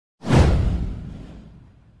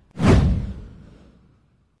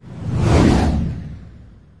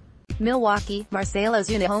MILWAUKEE Marcell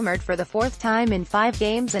Ozuna homered for the fourth time in 5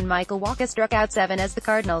 games and Michael Wacha struck out 7 as the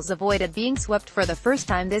Cardinals avoided being swept for the first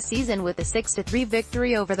time this season with a 6-3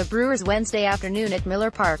 victory over the Brewers Wednesday afternoon at Miller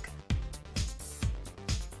Park.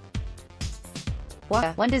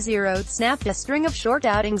 Wacha 1-0 snapped a string of short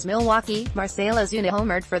outings. MILWAUKEE Marcell Ozuna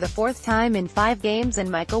homered for the fourth time in 5 games and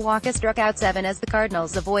Michael Wacha struck out 7 as the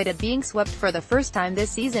Cardinals avoided being swept for the first time this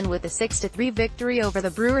season with a 6-3 victory over the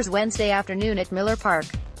Brewers Wednesday afternoon at Miller Park.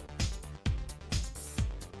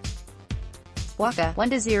 Wacha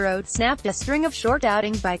 1-0 snapped a string of short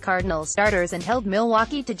outings by Cardinals starters and held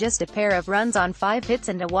MILWAUKEE to just a pair of runs on 5 hits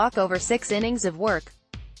and a walk over 6 innings of work.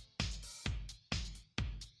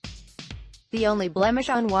 The only blemish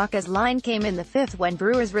on Wacha's line came in the 5th when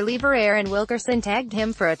Brewers reliever Aaron Wilkerson tagged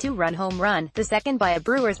him for a 2-run home run, the second by a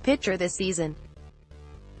Brewers pitcher this season.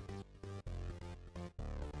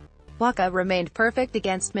 Wacha remained perfect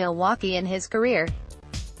against MILWAUKEE in his career.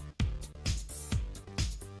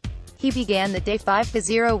 He began the day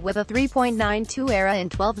 5-0 with a 3.92 ERA in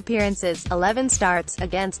 12 appearances, 11 starts,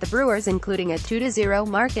 against the Brewers including a 2-0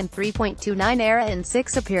 mark and 3.29 ERA in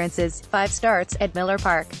 6 appearances, 5 starts, at Miller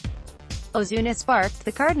Park. Ozuna sparked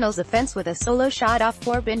the Cardinals' offense with a solo shot off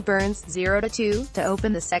Corbin Burns' 0-2 to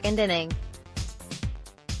open the second inning.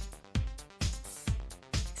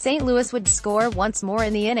 St. Louis would score once more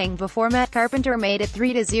in the inning before Matt Carpenter made it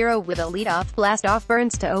 3-0 with a leadoff blast off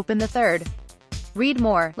Burns to open the third. Read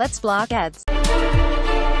more. Let's block ads.